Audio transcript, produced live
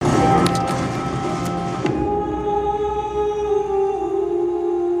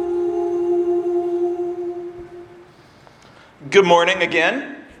Good morning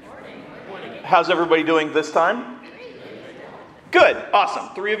again. How's everybody doing this time? Good,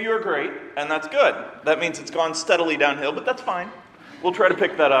 awesome. 3 of you are great, and that's good. That means it's gone steadily downhill, but that's fine. We'll try to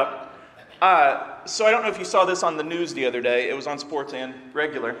pick that up. So I don't know if you saw this on the news the other day. It was on Sports and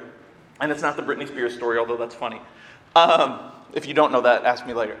Regular, and it's not the Britney Spears story, although that's funny. If you don't know that, ask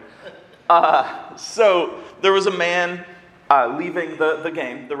me later. So there was a man leaving the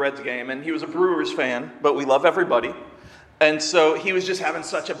game, the Reds game, and he was a Brewers fan, but we love everybody. And so he was just having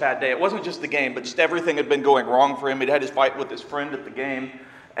such a bad day. It wasn't just the game, but just everything had been going wrong for him. He'd had his fight with his friend at the game,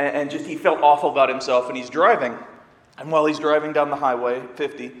 and just he felt awful about himself, and he's driving. And while he's driving down the highway,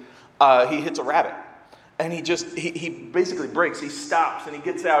 50, he hits a rabbit. And he basically breaks. He stops, and he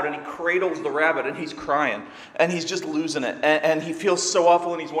gets out, and he cradles the rabbit, and he's crying. And he's just losing it. And he feels so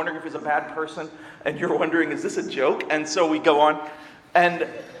awful, and he's wondering if he's a bad person. And you're wondering, is this a joke? And so we go on. And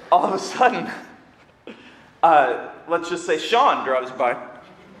all of a sudden, let's just say Sean drives by.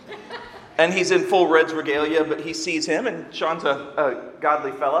 And he's in full Reds regalia, but he sees him, and Sean's a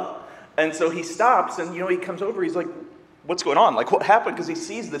godly fella. And so he stops, and he comes over. He's like, what's going on? Like, what happened? Because he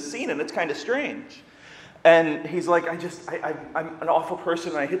sees the scene, and it's kind of strange. And he's like, I'm an awful person,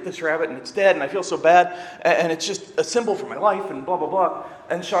 and I hit this rabbit, and it's dead, and I feel so bad, and it's just a symbol for my life, and blah, blah, blah.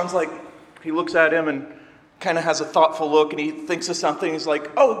 And Sean's like, he looks at him and kind of has a thoughtful look, and he thinks of something. He's like,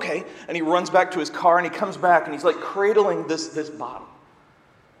 oh, okay. And he runs back to his car, and he comes back, and he's like cradling this bottle.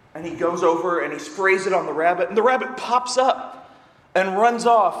 And he goes over, and he sprays it on the rabbit, and the rabbit pops up and runs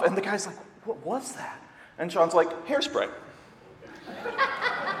off. And the guy's like, what was that? And Sean's like, hairspray.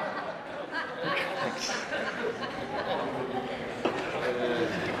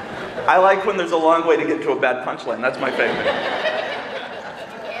 I like when there's a long way to get to a bad punchline. That's my favorite.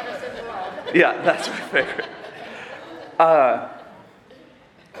 Yeah, that's my favorite.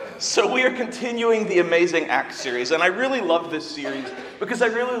 So we are continuing the Amazing Acts series, and I really love this series because I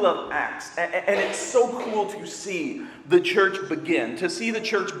really love Acts, and it's so cool to see the church begin, to see the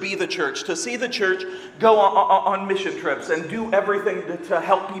church be the church, to see the church go on mission trips and do everything to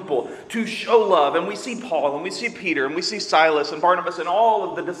help people, to show love. And we see Paul, and we see Peter, and we see Silas and Barnabas and all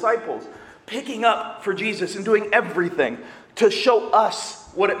of the disciples picking up for Jesus and doing everything to show us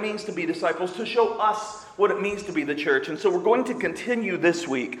what it means to be disciples, to show us what it means to be the church. And so we're going to continue this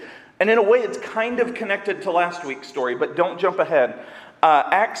week. And in a way, it's kind of connected to last week's story, but don't jump ahead.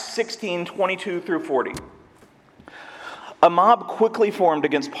 Acts 16, 22 through 40. A mob quickly formed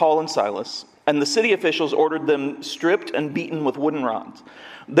against Paul and Silas, and the city officials ordered them stripped and beaten with wooden rods.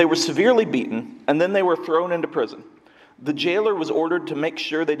 They were severely beaten, and then they were thrown into prison. The jailer was ordered to make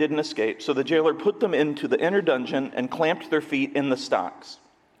sure they didn't escape, so the jailer put them into the inner dungeon and clamped their feet in the stocks.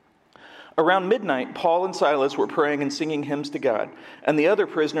 Around midnight, Paul and Silas were praying and singing hymns to God, and the other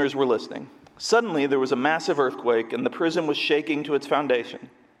prisoners were listening. Suddenly, there was a massive earthquake, and the prison was shaking to its foundation.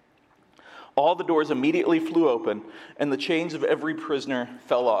 All the doors immediately flew open, and the chains of every prisoner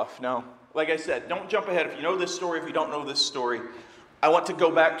fell off. Now, like I said, don't jump ahead. If you know this story, if you don't know this story, I want to go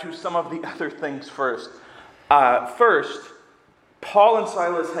back to some of the other things first. First, Paul and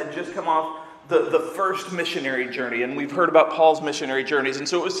Silas had just come off the first missionary journey, and we've heard about Paul's missionary journeys, and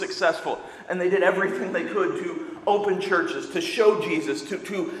so it was successful, and they did everything they could to open churches, to show Jesus,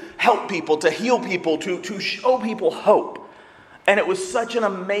 to help people, to heal people, to show people hope. And it was such an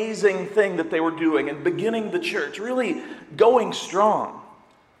amazing thing that they were doing and beginning the church, really going strong.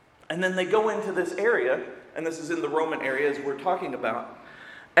 And then they go into this area, and this is in the Roman area as we're talking about,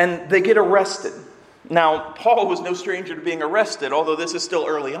 and they get arrested. Now, Paul was no stranger to being arrested, although this is still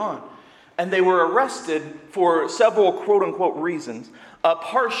early on. And they were arrested for several quote-unquote reasons.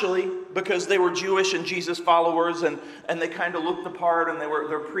 Partially because they were Jewish and Jesus followers, and they kind of looked the part, and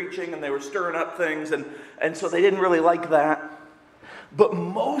they're preaching, and they were stirring up things, and so they didn't really like that. But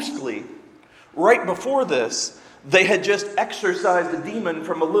mostly, right before this, they had just exorcised a demon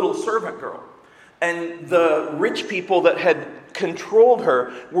from a little servant girl. And the rich people that had controlled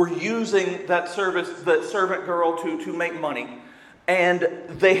her were using that servant girl to make money. And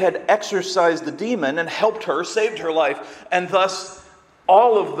they had exorcised the demon and helped her, saved her life. And thus,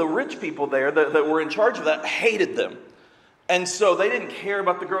 all of the rich people there that were in charge of that hated them. And so they didn't care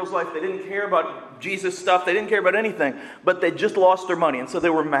about the girl's life. They didn't care about Jesus stuff. They didn't care about anything. But they just lost their money. And so they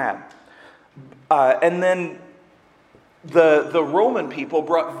were mad. And then the Roman people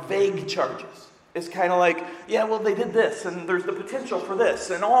brought vague charges. It's kind of like, yeah, well, they did this, and there's the potential for this,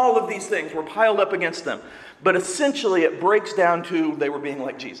 and all of these things were piled up against them. But essentially, it breaks down to they were being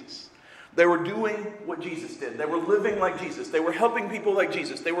like Jesus. They were doing what Jesus did. They were living like Jesus. They were helping people like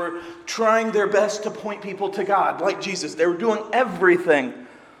Jesus. They were trying their best to point people to God like Jesus. They were doing everything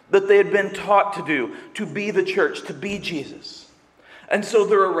that they had been taught to do, to be the church, to be Jesus. And so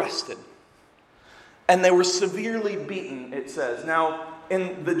they're arrested. And they were severely beaten, it says. Now,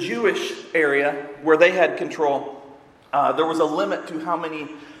 in the Jewish area where they had control, there was a limit to how many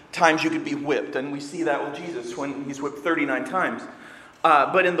times you could be whipped. And we see that with Jesus when he's whipped 39 times.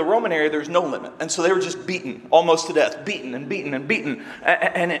 But in the Roman area, there's no limit. And so they were just beaten almost to death. Beaten and beaten and beaten.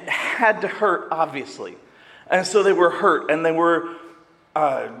 And it had to hurt, obviously. And so they were hurt. And they were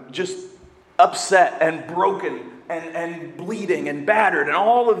just upset and broken and bleeding and battered and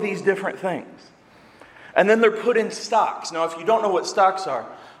all of these different things. And then they're put in stocks. Now, if you don't know what stocks are,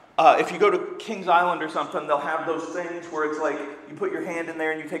 if you go to Kings Island or something, they'll have those things where it's like you put your hand in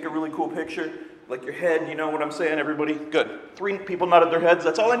there and you take a really cool picture. Like your head, you know what I'm saying, everybody? Good. 3 people nodded their heads.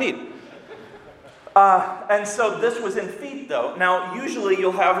 That's all I need. And so this was in feet, though. Now, usually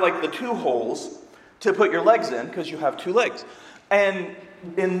you'll have like the 2 holes to put your legs in because you have 2 legs. And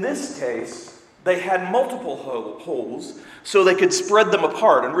in this case, they had multiple holes so they could spread them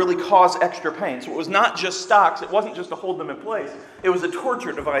apart and really cause extra pain. So it was not just stocks. It wasn't just to hold them in place. It was a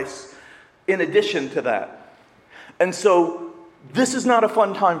torture device in addition to that. And so this is not a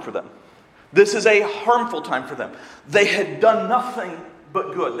fun time for them. This is a harmful time for them. They had done nothing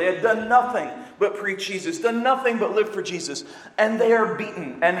but good. They had done nothing but preach Jesus, done nothing but live for Jesus. And they are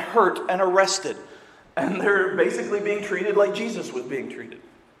beaten and hurt and arrested. And they're basically being treated like Jesus was being treated.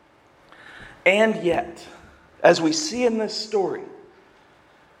 And yet, as we see in this story,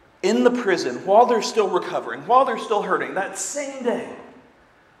 in the prison, while they're still recovering, while they're still hurting, that same day,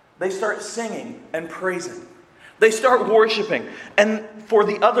 they start singing and praising. They start worshiping. And for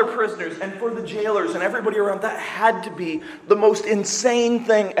the other prisoners and for the jailers and everybody around, that had to be the most insane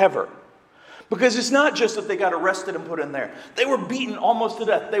thing ever. Because it's not just that they got arrested and put in there. They were beaten almost to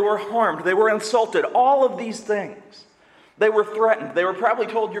death. They were harmed. They were insulted. All of these things. They were threatened. They were probably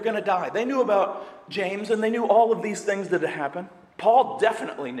told, you're going to die. They knew about James, and they knew all of these things that had happened. Paul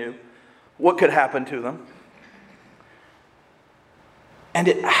definitely knew what could happen to them. And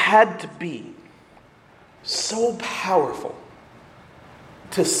it had to be so powerful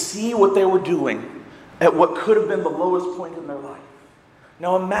to see what they were doing at what could have been the lowest point in their life.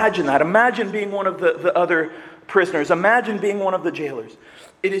 Now imagine that. Imagine being one of the other prisoners. Imagine being one of the jailers.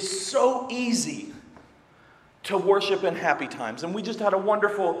 It is so easy to worship in happy times. And we just had a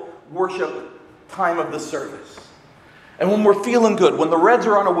wonderful worship time of the service. And when we're feeling good, when the Reds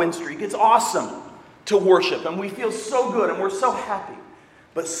are on a win streak, it's awesome to worship. And we feel so good and we're so happy.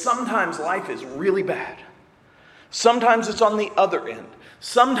 But sometimes life is really bad. Sometimes it's on the other end.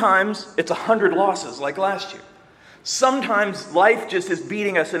 Sometimes it's 100 losses like last year. Sometimes life just is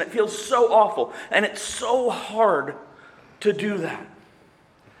beating us and it feels so awful. And it's so hard to do that.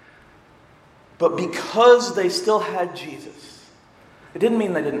 But because they still had Jesus, it didn't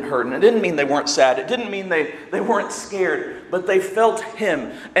mean they didn't hurt, and it didn't mean they weren't sad, it didn't mean they weren't scared, but they felt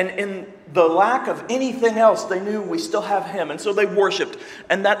Him. And in the lack of anything else, they knew we still have Him, and so they worshiped.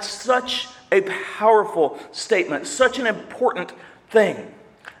 And that's such a powerful statement, such an important thing.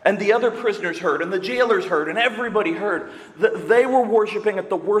 And the other prisoners heard, and the jailers heard, and everybody heard that they were worshiping at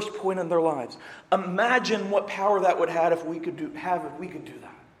the worst point in their lives. Imagine what power that would have if we could do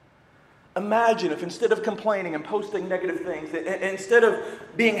that. Imagine if instead of complaining and posting negative things, instead of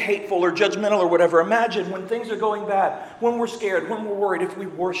being hateful or judgmental or whatever, imagine when things are going bad, when we're scared, when we're worried, if we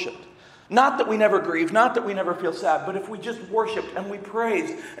worshiped. Not that we never grieve, not that we never feel sad, but if we just worshiped and we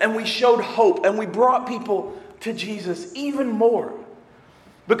praised and we showed hope and we brought people to Jesus even more.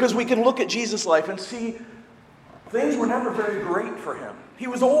 Because we can look at Jesus' life and see things were never very great for Him. He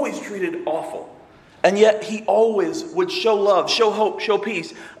was always treated awful. And yet He always would show love, show hope, show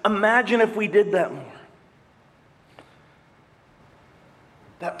peace. Imagine if we did that more.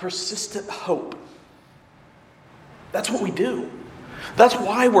 That persistent hope. That's what we do. That's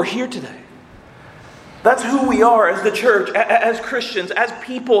why we're here today. That's who we are as the church, as Christians, as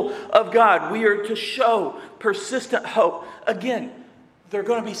people of God. We are to show persistent hope. Again, there are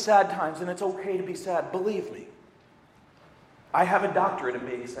going to be sad times, and it's okay to be sad. Believe me. I have a doctorate in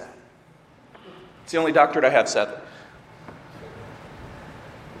being sad. It's the only doctorate I have, sadly.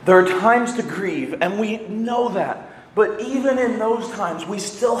 There are times to grieve, and we know that. But even in those times, we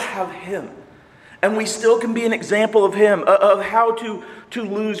still have Him. And we still can be an example of Him, of how to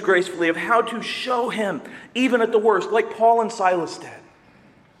lose gracefully, of how to show Him, even at the worst, like Paul and Silas did.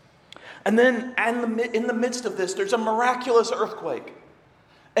 And then in the midst of this, there's a miraculous earthquake.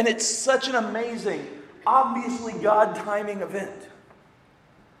 And it's such an amazing, obviously God timing event.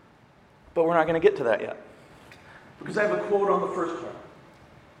 But we're not going to get to that yet. Because I have a quote on the first part.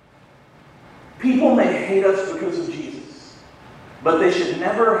 People may hate us because of Jesus, but they should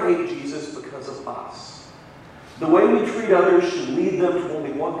never hate Jesus because of us. The way we treat others should lead them to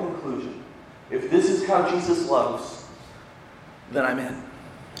only one conclusion. If this is how Jesus loves, then I'm in.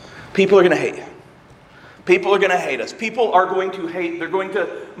 People are going to hate you. People are going to hate us. People are going to hate.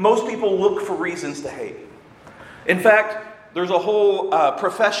 Most people look for reasons to hate. In fact, there's a whole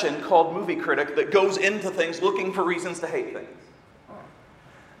profession called movie critic that goes into things looking for reasons to hate things.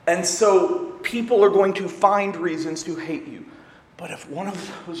 And so people are going to find reasons to hate you. But if one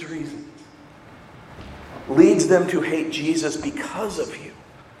of those reasons leads them to hate Jesus because of you,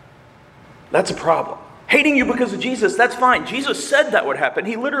 that's a problem. Hating you because of Jesus, that's fine. Jesus said that would happen.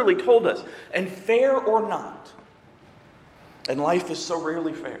 He literally told us. And fair or not, and life is so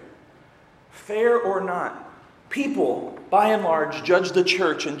rarely fair. Fair or not, people, by and large, judge the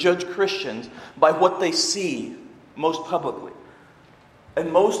church and judge Christians by what they see most publicly.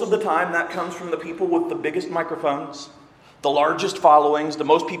 And most of the time that comes from the people with the biggest microphones, the largest followings, the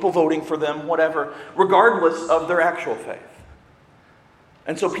most people voting for them, whatever, regardless of their actual faith.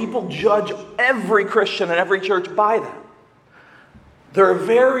 And so people judge every Christian and every church by that. There are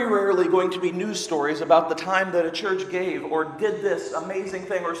very rarely going to be news stories about the time that a church gave or did this amazing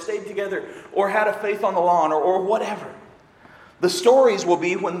thing or stayed together or had a faith on the lawn or whatever. The stories will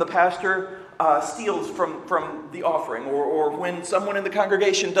be when the pastor steals from the offering or when someone in the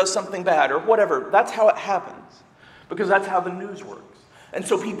congregation does something bad or whatever. That's how it happens because that's how the news works. And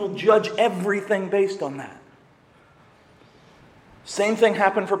so people judge everything based on that. Same thing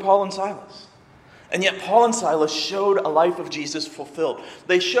happened for Paul and Silas. And yet Paul and Silas showed a life of Jesus fulfilled.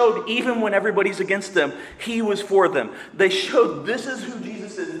 They showed even when everybody's against them, he was for them. They showed this is who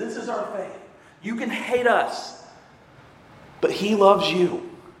Jesus is. This is our faith. You can hate us, but he loves you.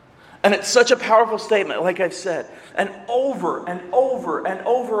 And it's such a powerful statement, like I've said. And over and over and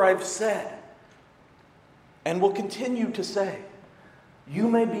over I've said, and will continue to say, you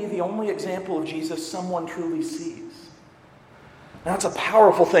may be the only example of Jesus someone truly sees. Now, it's a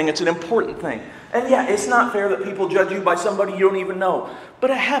powerful thing. It's an important thing. And yeah, it's not fair that people judge you by somebody you don't even know. But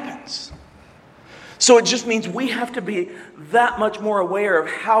it happens. So it just means we have to be that much more aware of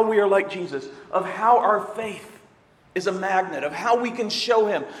how we are like Jesus, of how our faith is a magnet, of how we can show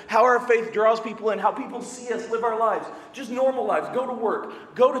him, how our faith draws people in, how people see us live our lives, just normal lives. Go to work,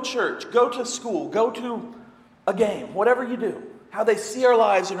 go to church, go to school, go to a game, whatever you do. How they see our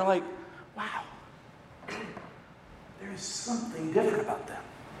lives and are like, wow. There is something different about them.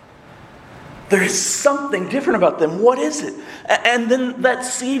 There is something different about them. What is it? And then that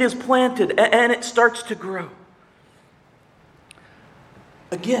seed is planted and it starts to grow.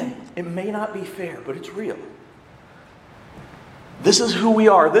 Again, it may not be fair, but it's real. This is who we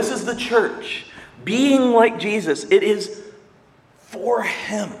are. This is the church. Being like Jesus, it is for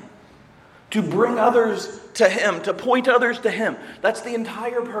him. To bring others to him, to point others to him. That's the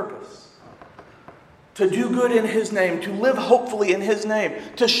entire purpose. To do good in his name, to live hopefully in his name,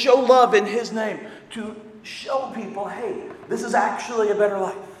 to show love in his name, to show people, hey, this is actually a better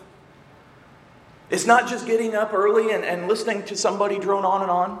life. It's not just getting up early and listening to somebody drone on and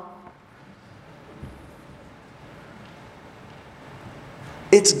on.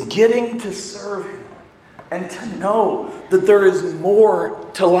 It's getting to serve him and to know that there is more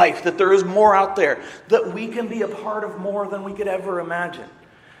to life, that there is more out there, that we can be a part of more than we could ever imagine.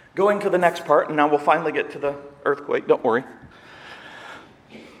 Going to the next part, and now we'll finally get to the earthquake, don't worry.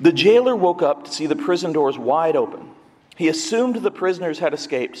 The jailer woke up to see the prison doors wide open. He assumed the prisoners had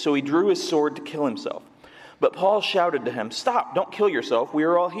escaped, so he drew his sword to kill himself. But Paul shouted to him, "Stop, don't kill yourself, we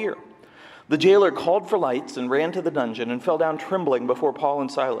are all here." The jailer called for lights and ran to the dungeon and fell down trembling before Paul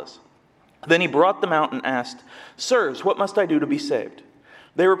and Silas. Then he brought them out and asked, "Sirs, what must I do to be saved?"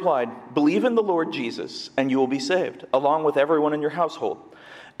 They replied, "Believe in the Lord Jesus, and you will be saved, along with everyone in your household."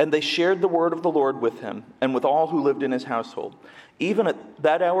 And they shared the word of the Lord with him and with all who lived in his household. Even at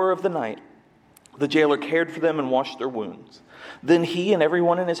that hour of the night, the jailer cared for them and washed their wounds. Then he and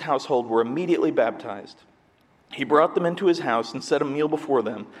everyone in his household were immediately baptized. He brought them into his house and set a meal before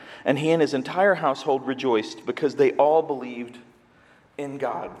them, and he and his entire household rejoiced because they all believed in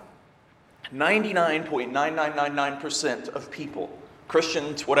God. 99.9999% of people,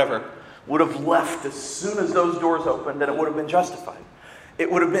 Christians, whatever, would have left as soon as those doors opened, and it would have been justified. It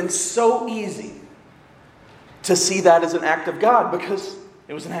would have been so easy to see that as an act of God because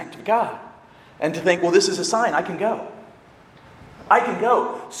it was an act of God. And to think, well, this is a sign, I can go. I can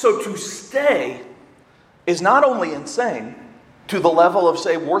go. So to stay is not only insane to the level of,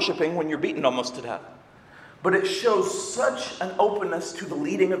 say, worshiping when you're beaten almost to death, but it shows such an openness to the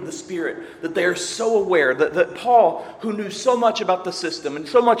leading of the Spirit that they are so aware that Paul, who knew so much about the system and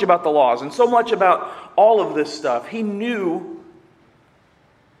so much about the laws and so much about all of this stuff, he knew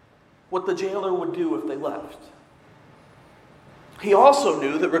what the jailer would do if they left. He also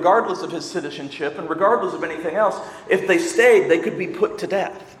knew that regardless of his citizenship and regardless of anything else, if they stayed, they could be put to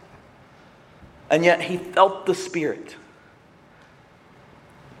death. And yet he felt the Spirit.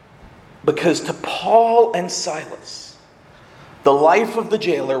 Because to Paul and Silas, the life of the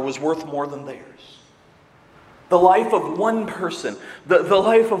jailer was worth more than theirs. The life of one person, the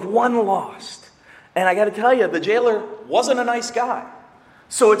life of one lost. And I got to tell you, the jailer wasn't a nice guy.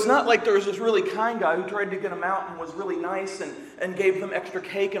 So it's not like there was this really kind guy who tried to get them out and was really nice and gave them extra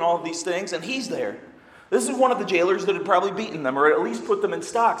cake and all of these things, and he's there. This is one of the jailers that had probably beaten them, or at least put them in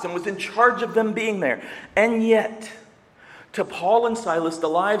stocks, and was in charge of them being there. And yet, to Paul and Silas, the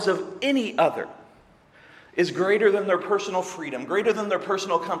lives of any other is greater than their personal freedom, greater than their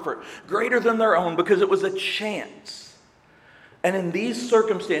personal comfort, greater than their own, because it was a chance. And in these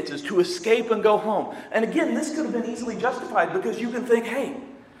circumstances, to escape and go home. And again, this could have been easily justified, because you can think, hey,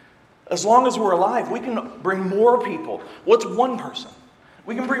 as long as we're alive, we can bring more people. What's one person?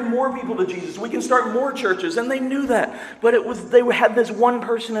 We can bring more people to Jesus. We can start more churches. And they knew that. But they had this one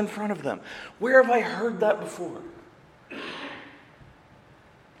person in front of them. Where have I heard that before?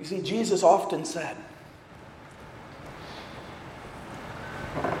 You see, Jesus often said,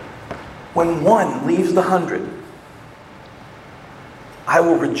 when one leaves the 100, I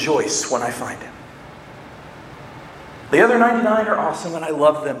will rejoice when I find him. The other 99 are awesome and I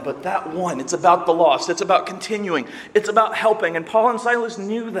love them, but that one, it's about the lost. It's about continuing. It's about helping. And Paul and Silas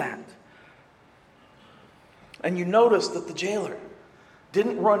knew that. And you notice that the jailer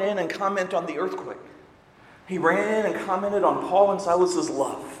didn't run in and comment on the earthquake. He ran in and commented on Paul and Silas's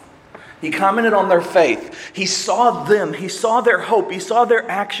love. He commented on their faith. He saw them. He saw their hope. He saw their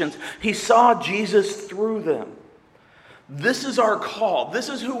actions. He saw Jesus through them. This is our call. This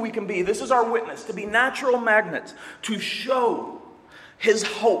is who we can be. This is our witness, to be natural magnets, to show His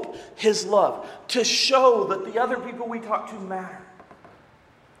hope, His love, to show that the other people we talk to matter.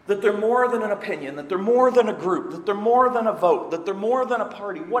 That they're more than an opinion, that they're more than a group, that they're more than a vote, that they're more than a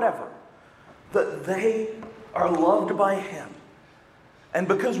party, whatever. That they are loved by Him. And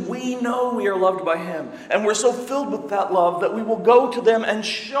because we know we are loved by Him, and we're so filled with that love that we will go to them and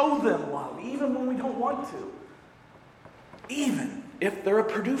show them love, even when we don't want to. Even if they're a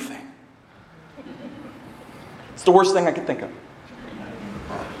Purdue fan. It's the worst thing I could think of.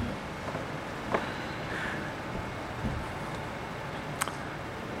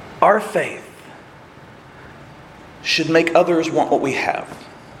 Our faith should make others want what we have.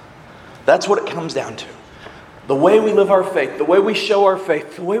 That's what it comes down to. The way we live our faith, the way we show our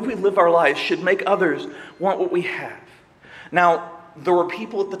faith, the way we live our lives should make others want what we have. Now, there were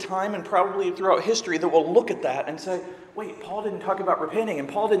people at the time and probably throughout history that will look at that and say, wait, Paul didn't talk about repenting, and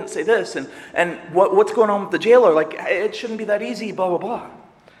Paul didn't say this, and what's going on with the jailer? Like, it shouldn't be that easy, blah, blah, blah.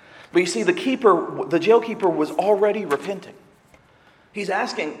 But you see, the jailkeeper was already repenting. He's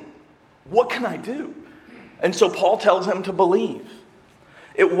asking, what can I do? And so Paul tells him to believe.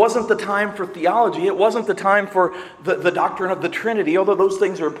 It wasn't the time for theology. It wasn't the time for the doctrine of the Trinity, although those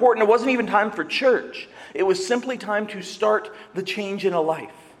things are important. It wasn't even time for church. It was simply time to start the change in a life.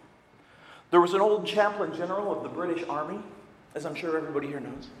 There was an old chaplain general of the British Army, as I'm sure everybody here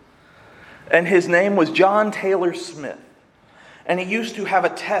knows. And his name was John Taylor Smith. And he used to have a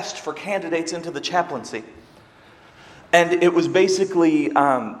test for candidates into the chaplaincy. And it was basically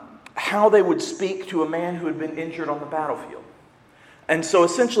how they would speak to a man who had been injured on the battlefield. And so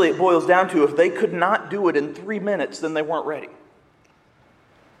essentially it boils down to, if they could not do it in 3 minutes, then they weren't ready.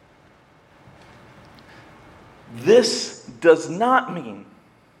 This does not mean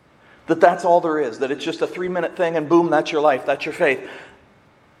that that's all there is, that it's just a 3-minute thing and boom, that's your life, that's your faith.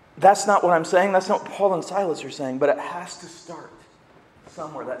 That's not what I'm saying. That's not what Paul and Silas are saying, but it has to start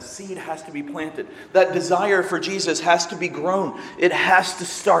somewhere. That seed has to be planted. That desire for Jesus has to be grown. It has to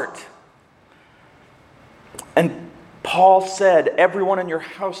start. And Paul said, everyone in your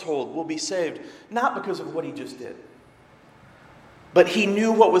household will be saved, not because of what he just did. But he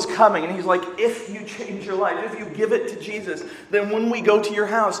knew what was coming, and he's like, if you change your life, if you give it to Jesus, then when we go to your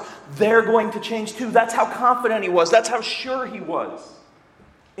house, they're going to change too. That's how confident he was. That's how sure he was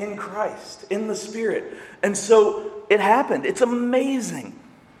in Christ, in the Spirit. And so it happened. It's amazing.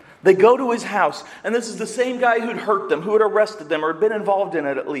 They go to his house, and this is the same guy who'd hurt them, who had arrested them, or had been involved in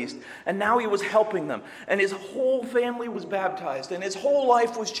it at least. And now he was helping them. And his whole family was baptized, and his whole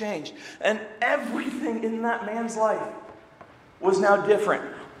life was changed. And everything in that man's life was now different,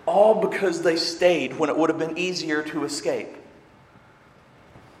 all because they stayed when it would have been easier to escape.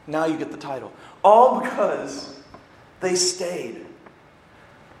 Now you get the title. All because they stayed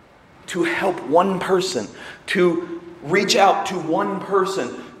to help one person, to reach out to one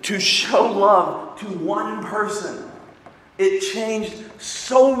person, to show love to one person. It changed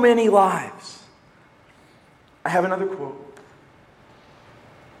so many lives. I have another quote.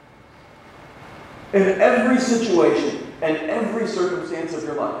 In every situation and every circumstance of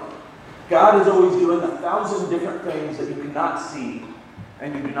your life, God is always doing 1,000 different things that you cannot see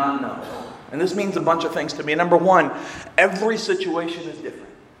and you do not know. And this means a bunch of things to me. Number one, every situation is different.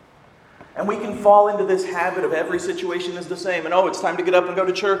 And we can fall into this habit of every situation is the same. And it's time to get up and go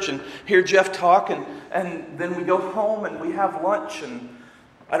to church and hear Jeff talk. And then we go home and we have lunch. And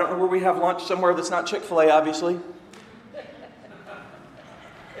I don't know where we have lunch, somewhere that's not Chick-fil-A, obviously.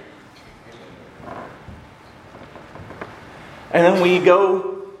 And then we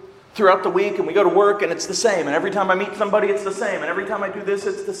go throughout the week and we go to work and it's the same. And every time I meet somebody, it's the same. And every time I do this,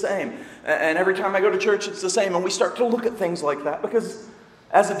 it's the same. And every time I go to church, it's the same. And we start to look at things like that because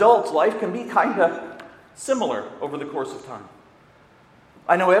as adults, life can be kind of similar over the course of time.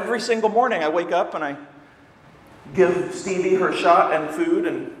 I know every single morning I wake up and I give Stevie her shot and food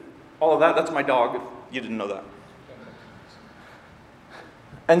and all of that. That's my dog, if you didn't know that.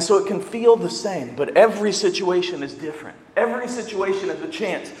 And so it can feel the same, but every situation is different. Every situation is a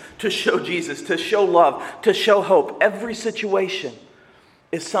chance to show Jesus, to show love, to show hope. Every situation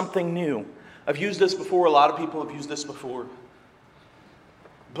is something new. I've used this before. A lot of people have used this before.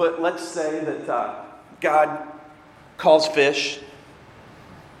 But let's say that God calls fish.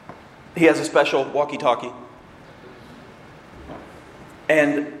 He has a special walkie-talkie.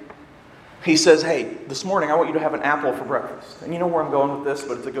 And he says, hey, this morning I want you to have an apple for breakfast. And you know where I'm going with this,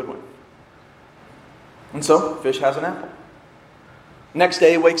 but it's a good one. And so, fish has an apple. Next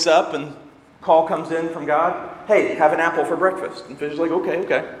day he wakes up and call comes in from God. Hey, have an apple for breakfast. And fish is like,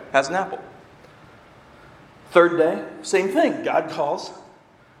 okay, has an apple. Third day, same thing. God calls.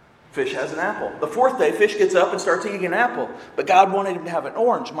 Fish has an apple. The fourth day, fish gets up and starts eating an apple. But God wanted him to have an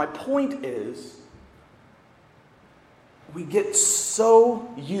orange. My point is, we get so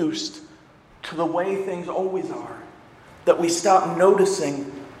used to the way things always are that we stop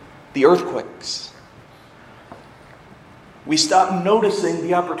noticing the earthquakes. We stop noticing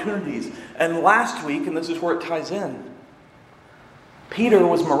the opportunities. And last week, and this is where it ties in, Peter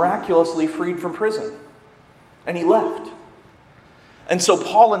was miraculously freed from prison. And he left. And so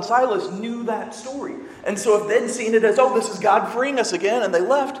Paul and Silas knew that story. And so if they'd seen it as, this is God freeing us again, and they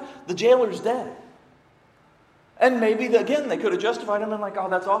left, the jailer's dead. And maybe, again, they could have justified him and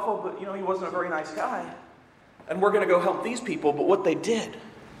that's awful, but, he wasn't a very nice guy. And we're going to go help these people. But what they did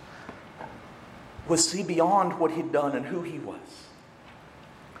was see beyond what he'd done and who he was.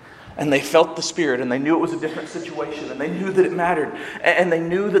 And they felt the Spirit, and they knew it was a different situation, and they knew that it mattered, and they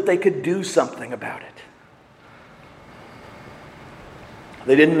knew that they could do something about it.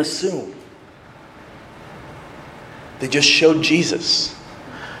 They didn't assume. They just showed Jesus.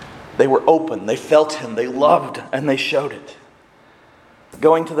 They were open, they felt him, they loved, and they showed it.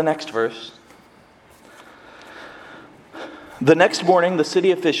 Going to the next verse. The next morning, the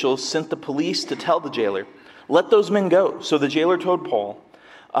city officials sent the police to tell the jailer, let those men go. So the jailer told Paul,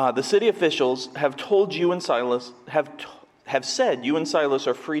 the city officials have told you and Silas, have said you and Silas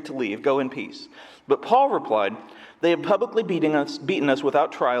are free to leave. Go in peace. But Paul replied, they have publicly beaten us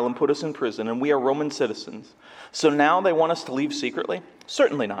without trial and put us in prison, and we are Roman citizens. So now they want us to leave secretly?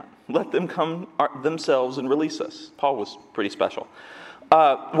 Certainly not. Let them come themselves and release us. Paul was pretty special.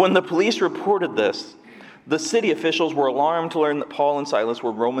 When the police reported this, the city officials were alarmed to learn that Paul and Silas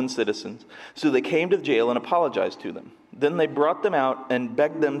were Roman citizens. So they came to the jail and apologized to them. Then they brought them out and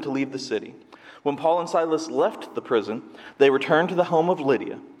begged them to leave the city. When Paul and Silas left the prison, they returned to the home of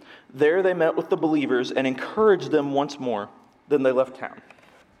Lydia. There they met with the believers and encouraged them once more. Then they left town.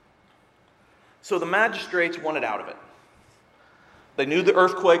 So the magistrates wanted out of it. They knew the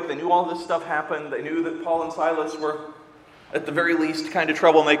earthquake. They knew all this stuff happened. They knew that Paul and Silas were, at the very least, kind of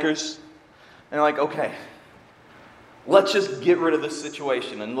troublemakers. And they're like, okay, let's just get rid of this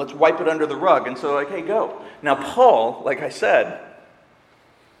situation and let's wipe it under the rug. And so hey, go. Now Paul, like I said,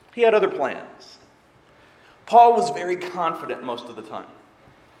 he had other plans. Paul was very confident most of the time.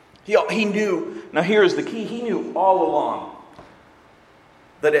 He knew, now here's the key, he knew all along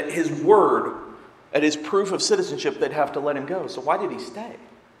that at his word, at his proof of citizenship, they'd have to let him go. So why did he stay?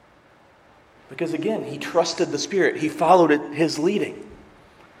 Because again, he trusted the Spirit. He followed his leading.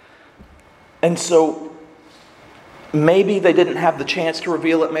 And so maybe they didn't have the chance to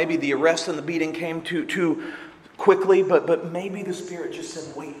reveal it. Maybe the arrest and the beating came too quickly, but maybe the Spirit just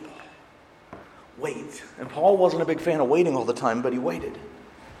said, wait, Paul. Wait. And Paul wasn't a big fan of waiting all the time, but he waited.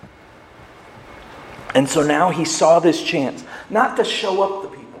 And so now he saw this chance, not to show up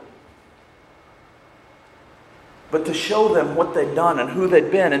the people, but to show them what they'd done and who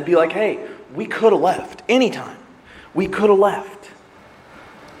they'd been and be like, hey, we could have left anytime. We could have left.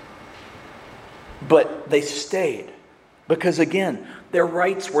 But they stayed. Because again, their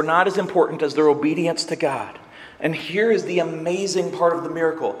rights were not as important as their obedience to God. And here is the amazing part of the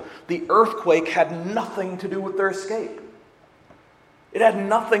miracle. The earthquake had nothing to do with their escape. It had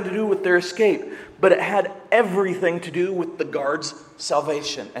nothing to do with their escape, but it had everything to do with the guard's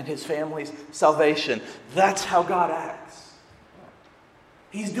salvation and his family's salvation. That's how God acts.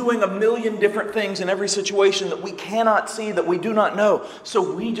 He's doing a million different things in every situation that we cannot see, that we do not know.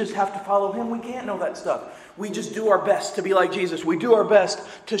 So we just have to follow Him. We can't know that stuff. We just do our best to be like Jesus. We do our best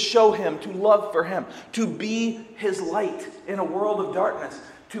to show Him, to love for Him, to be His light in a world of darkness,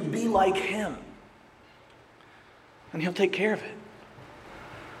 to be like Him. And He'll take care of it.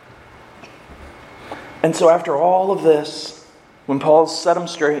 And so after all of this, when Paul's set them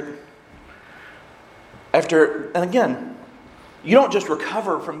straight, and again, you don't just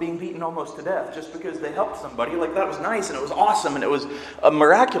recover from being beaten almost to death just because they helped somebody. Like, that was nice and it was awesome and it was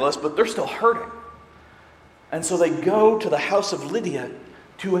miraculous, but they're still hurting. And so they go to the house of Lydia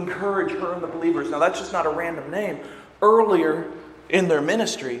to encourage her and the believers. Now, that's just not a random name. Earlier in their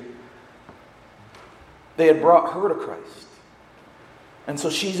ministry, they had brought her to Christ. And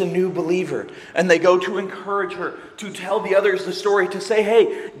so she's a new believer. And they go to encourage her, to tell the others the story, to say,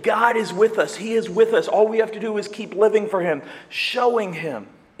 hey, God is with us. He is with us. All we have to do is keep living for Him, showing Him.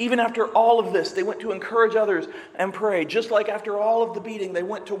 Even after all of this, they went to encourage others and pray. Just like after all of the beating, they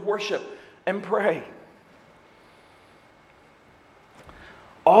went to worship and pray.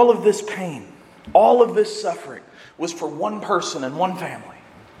 All of this pain, all of this suffering was for one person and one family.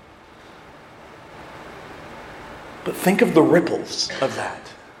 But think of the ripples of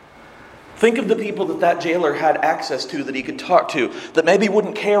that. Think of the people that jailer had access to, that he could talk to, that maybe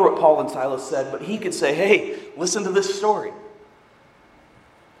wouldn't care what Paul and Silas said, but he could say, hey, listen to this story.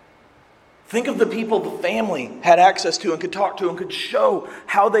 Think of the people the family had access to and could talk to and could show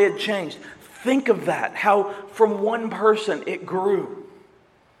how they had changed. Think of that, how from one person it grew.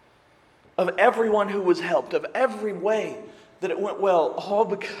 Of everyone who was helped, of every way that it went well, all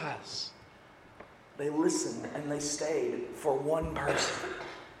because they listened and they stayed for one person.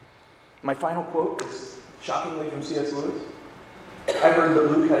 My final quote is shockingly from C.S. Lewis. I heard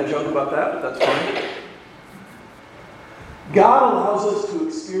that Luke had a joke about that, but that's fine. God allows us to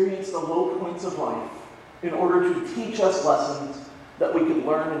experience the low points of life in order to teach us lessons that we could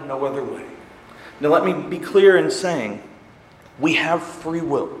learn in no other way. Now let me be clear in saying, we have free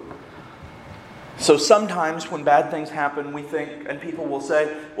will. So sometimes when bad things happen, we think, and people will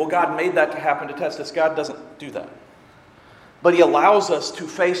say, well, God made that to happen to test us. God doesn't do that. But He allows us to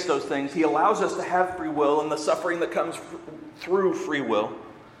face those things. He allows us to have free will and the suffering that comes through free will.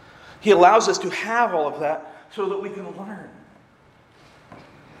 He allows us to have all of that so that we can learn.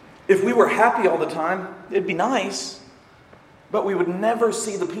 If we were happy all the time, it'd be nice, but we would never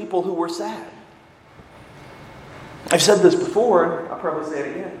see the people who were sad. I've said this before, and I'll probably say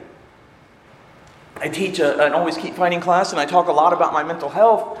it again. I teach an Always Keep Fighting class, and I talk a lot about my mental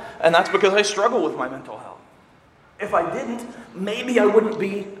health, and that's because I struggle with my mental health. If I didn't, maybe I wouldn't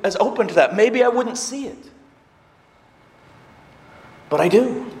be as open to that. Maybe I wouldn't see it. But I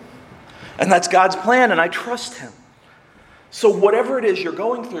do. And that's God's plan, and I trust Him. So whatever it is you're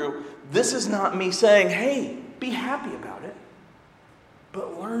going through, this is not me saying, hey, be happy about it,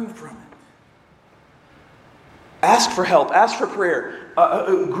 but learn from it. Ask for help, ask for prayer,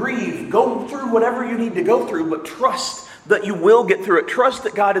 grieve, go through whatever you need to go through, but trust that you will get through it. Trust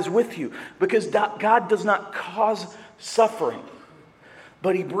that God is with you, because God does not cause suffering,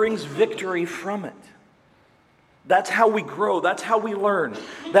 but He brings victory from it. That's how we grow. That's how we learn.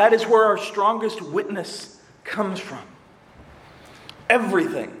 That is where our strongest witness comes from.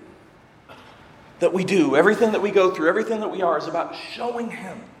 Everything that we do, everything that we go through, everything that we are is about showing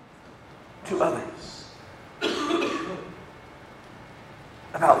Him to others.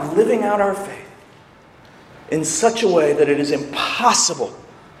 About living out our faith in such a way that it is impossible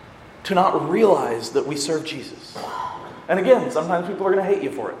to not realize that we serve Jesus. And again, sometimes people are going to hate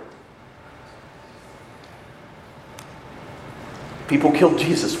you for it. People killed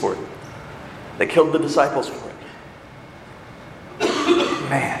Jesus for it. They killed the disciples for it.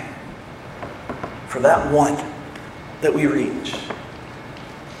 Man, for that one that we reach,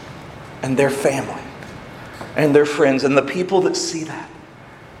 and their family, and their friends, and the people that see that,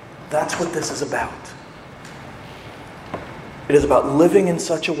 that's what this is about. It is about living in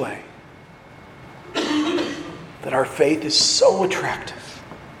such a way that our faith is so attractive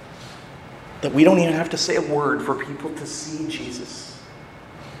that we don't even have to say a word for people to see Jesus.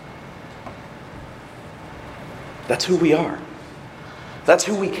 That's who we are. That's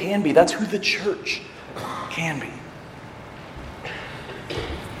who we can be. That's who the church can be.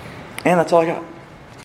 And that's all I got.